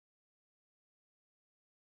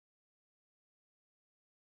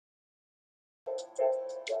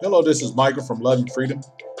Hello, this is Michael from Love and Freedom,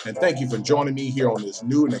 and thank you for joining me here on this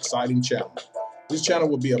new and exciting channel. This channel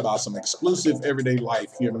will be about some exclusive everyday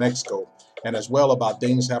life here in Mexico, and as well about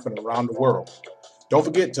things happening around the world. Don't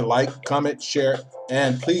forget to like, comment, share,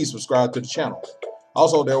 and please subscribe to the channel.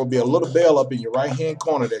 Also, there will be a little bell up in your right-hand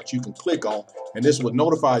corner that you can click on, and this will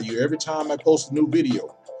notify you every time I post a new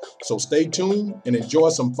video. So stay tuned and enjoy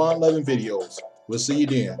some fun-loving videos. We'll see you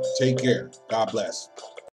then. Take care. God bless.